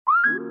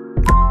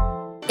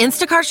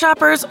Instacart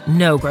shoppers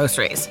know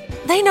groceries.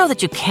 They know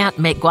that you can't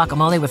make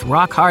guacamole with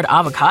rock-hard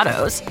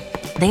avocados.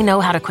 They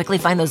know how to quickly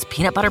find those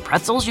peanut butter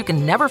pretzels you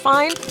can never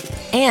find.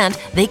 And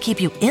they keep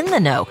you in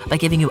the know by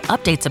giving you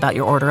updates about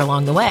your order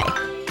along the way.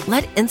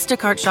 Let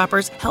Instacart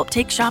shoppers help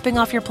take shopping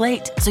off your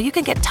plate so you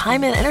can get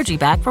time and energy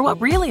back for what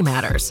really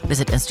matters.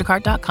 Visit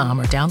instacart.com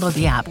or download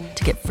the app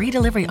to get free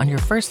delivery on your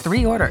first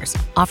 3 orders.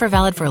 Offer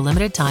valid for a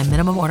limited time.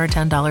 Minimum order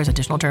 $10.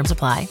 Additional terms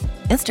apply.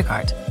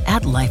 Instacart.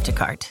 Add life to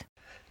cart.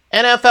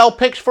 NFL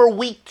picks for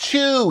week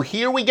 2.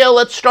 Here we go.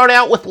 Let's start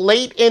out with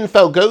late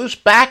info. Goes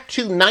back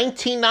to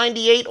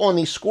 1998 on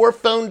the score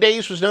phone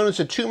days. Was known as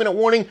a 2-minute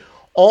warning.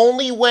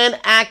 Only when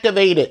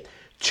activated.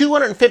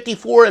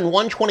 254 and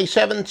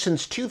 127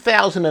 since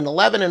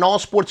 2011 in all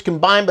sports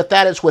combined, but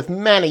that is with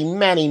many,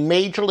 many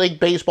Major League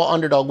Baseball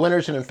underdog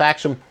winners and, in fact,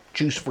 some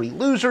juice-free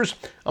losers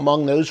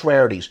among those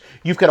rarities.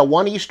 You've got a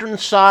 1 Eastern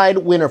side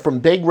winner from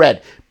Big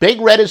Red.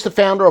 Big Red is the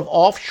founder of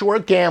Offshore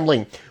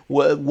Gambling,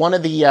 one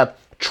of the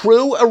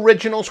true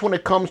originals when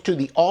it comes to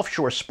the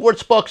offshore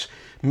sports books.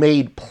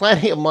 Made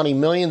plenty of money,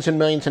 millions and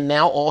millions, and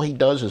now all he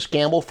does is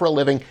gamble for a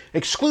living.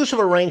 Exclusive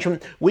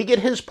arrangement. We get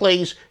his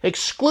plays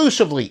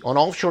exclusively on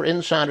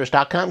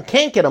offshoreinsiders.com.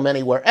 Can't get them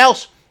anywhere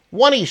else.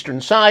 1 Eastern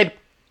side.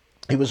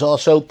 He was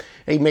also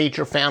a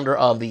major founder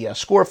of the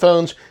Score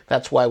Phones.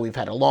 That's why we've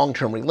had a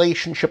long-term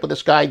relationship with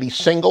this guy, the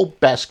single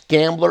best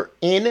gambler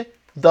in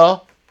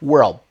the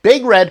world.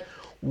 Big Red,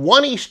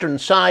 1 Eastern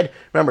side.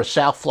 Remember,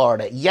 South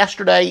Florida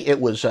yesterday. It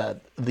was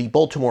the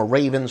Baltimore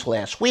Ravens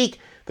last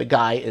week. The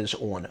guy is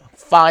on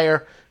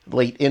fire.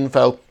 Late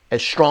info,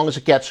 as strong as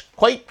it gets.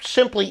 Quite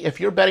simply, if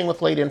you're betting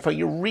with late info,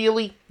 you're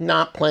really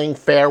not playing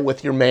fair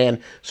with your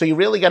man. So you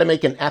really got to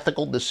make an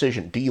ethical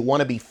decision. Do you want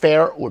to be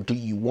fair, or do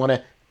you want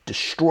to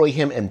destroy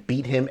him and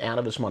beat him out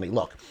of his money?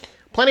 Look,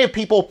 plenty of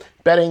people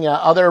betting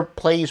other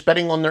plays,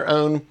 betting on their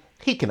own.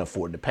 He can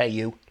afford to pay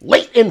you.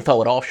 Late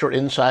info at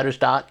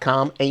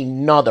offshoreinsiders.com.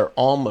 Another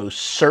almost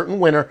certain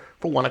winner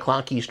for 1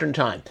 o'clock Eastern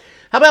time.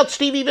 How about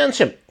Stevie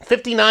Vincent?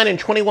 59 and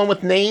 21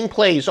 with name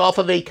plays off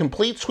of a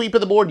complete sweep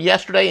of the board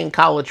yesterday in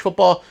college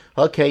football.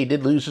 Okay, he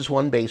did lose his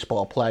one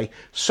baseball play.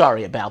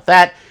 Sorry about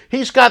that.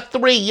 He's got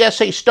 3, yes,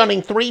 a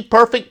stunning 3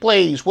 perfect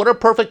plays. What are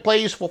perfect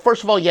plays? Well,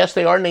 first of all, yes,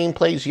 they are name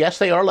plays. Yes,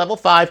 they are level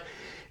 5.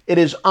 It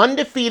is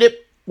undefeated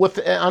with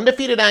an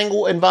undefeated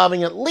angle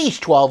involving at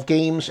least 12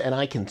 games, and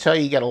I can tell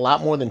you get a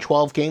lot more than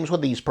 12 games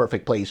with these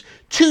perfect plays.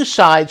 2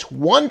 sides,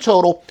 1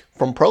 total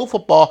from Pro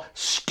Football.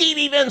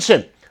 Stevie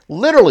Vincent,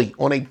 literally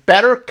on a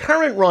better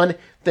current run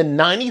than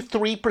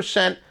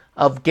 93%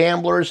 of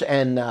gamblers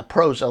and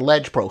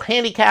alleged pro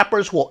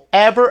handicappers will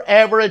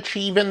ever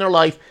achieve in their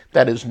life.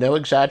 That is no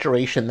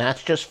exaggeration.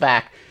 That's just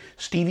fact.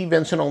 Stevie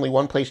Vincent, only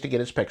one place to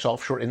get his picks,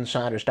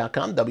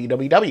 offshoreinsiders.com,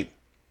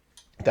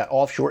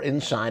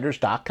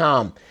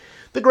 www.offshoreinsiders.com.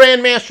 The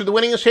Grandmaster, the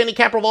winningest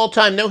handicapper of all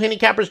time. No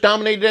handicappers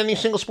dominated any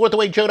single sport the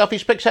way Joe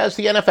Duffy's picks has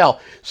the NFL.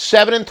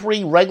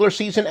 7-3 regular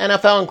season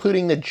NFL,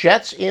 including the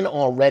Jets in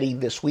already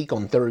this week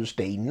on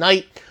Thursday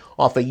night.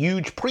 Off a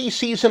huge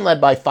preseason led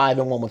by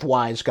 5-1 with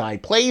Wise Guy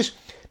plays.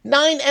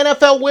 9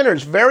 NFL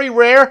winners, very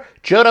rare.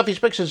 Joe Duffy's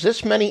picks has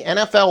this many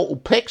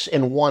NFL picks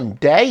in one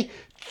day.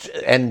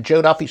 And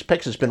Joe Duffy's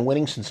picks has been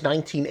winning since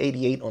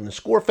 1988 on the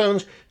Score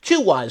Phones.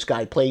 2 Wise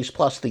Guy plays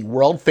plus the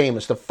world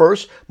famous, the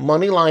first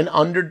moneyline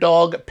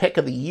underdog pick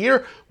of the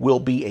year will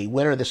be a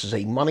winner. This is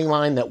a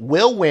moneyline that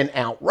will win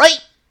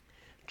outright.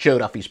 Joe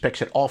Duffy's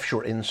picks at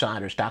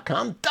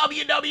offshoreinsiders.com,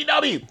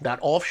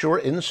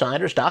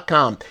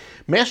 www.offshoreinsiders.com.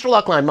 Master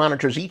Luckline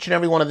monitors each and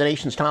every one of the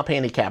nation's top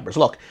handicappers.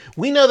 Look,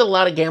 we know that a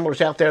lot of gamblers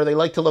out there, they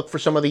like to look for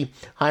some of the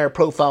higher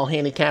profile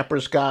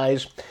handicappers,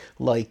 guys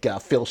like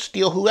Phil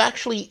Steele, who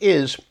actually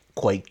is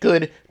quite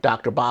good.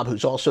 Dr. Bob,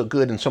 who's also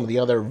good, and some of the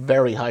other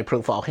very high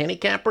profile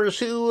handicappers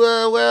who,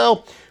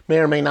 may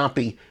or may not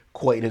be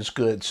quite as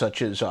good,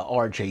 such as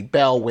R.J.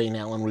 Bell, Wayne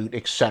Allen Root,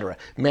 etc.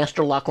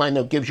 Master Lockline,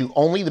 though, gives you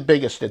only the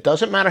biggest. It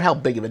doesn't matter how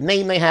big of a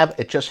name they have,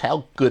 it's just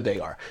how good they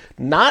are.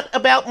 Not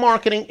about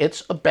marketing,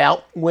 it's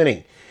about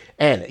winning.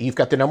 And you've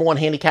got the number 1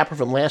 handicapper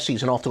from last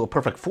season off to a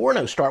perfect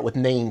 4-0 start with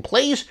name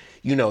plays.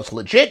 You know it's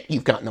legit.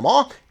 You've gotten them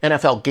all.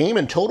 NFL game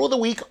and total of the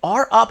week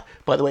are up.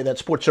 By the way, that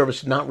sports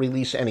service did not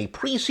release any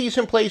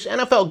preseason plays.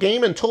 NFL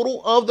game and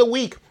total of the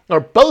week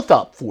are both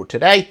up for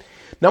today.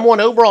 Number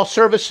 1 overall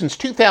service since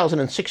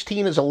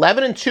 2016 is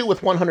 11-2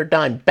 with 100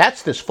 dime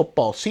bets this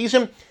football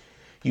season.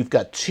 You've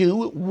got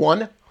 2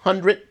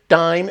 100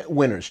 dime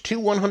winners. 2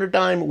 100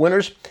 dime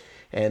winners.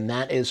 And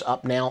that is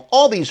up now.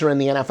 All these are in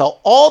the NFL.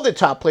 All the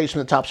top plays from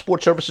the top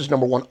sports services.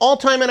 Number 1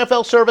 all-time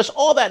NFL service.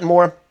 All that and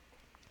more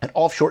at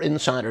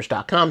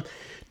offshoreinsiders.com.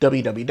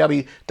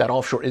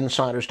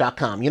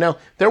 www.offshoreinsiders.com. You know,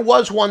 there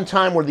was one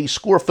time where the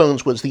Score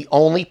Phones was the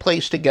only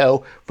place to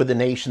go for the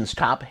nation's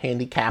top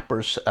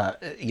handicappers.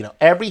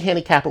 Every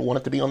handicapper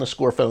wanted to be on the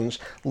Score Phones.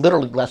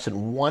 Literally less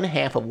than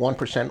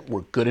 0.5%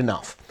 were good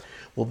enough.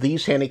 Well,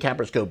 these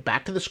handicappers go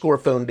back to the score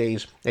phone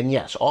days. And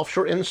yes,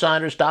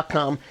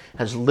 offshoreinsiders.com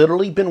has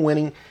literally been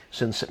winning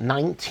since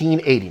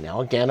 1980.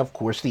 Now, again, of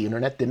course, the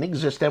internet didn't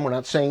exist then. We're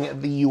not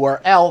saying the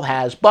URL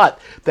has, but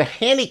the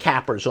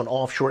handicappers on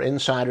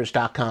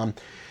offshoreinsiders.com,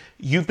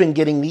 you've been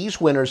getting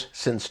these winners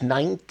since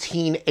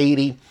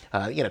 1980.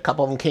 A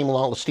couple of them came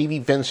along. Stevie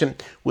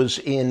Vincent was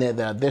in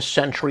this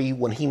century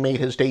when he made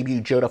his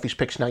debut. Joe Duffy's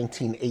Picks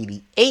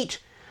 1988.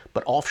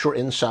 But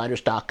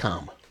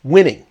offshoreinsiders.com,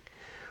 winning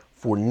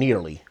for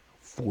nearly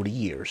 40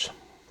 years.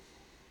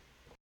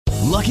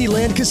 Lucky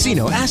Land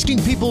Casino,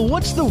 asking people,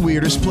 what's the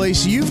weirdest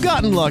place you've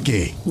gotten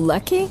lucky?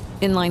 Lucky?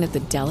 In line at the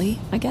deli,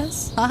 I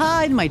guess?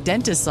 Aha, in my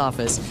dentist's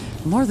office.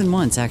 More than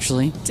once,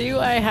 actually. Do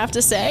I have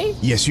to say?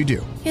 Yes, you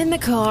do. In the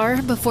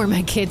car before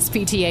my kids'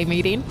 PTA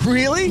meeting.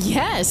 Really?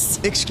 Yes.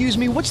 Excuse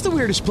me, what's the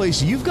weirdest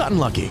place you've gotten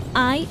lucky?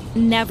 I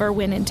never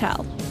win and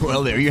tell.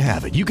 Well, there you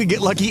have it. You can get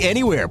lucky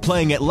anywhere,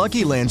 playing at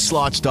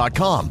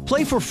LuckyLandSlots.com.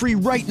 Play for free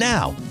right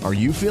now. Are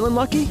you feeling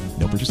lucky?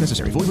 No purchase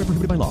necessary. Void where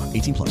prohibited by law.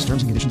 18+.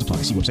 Terms and conditions apply.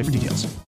 See website for details.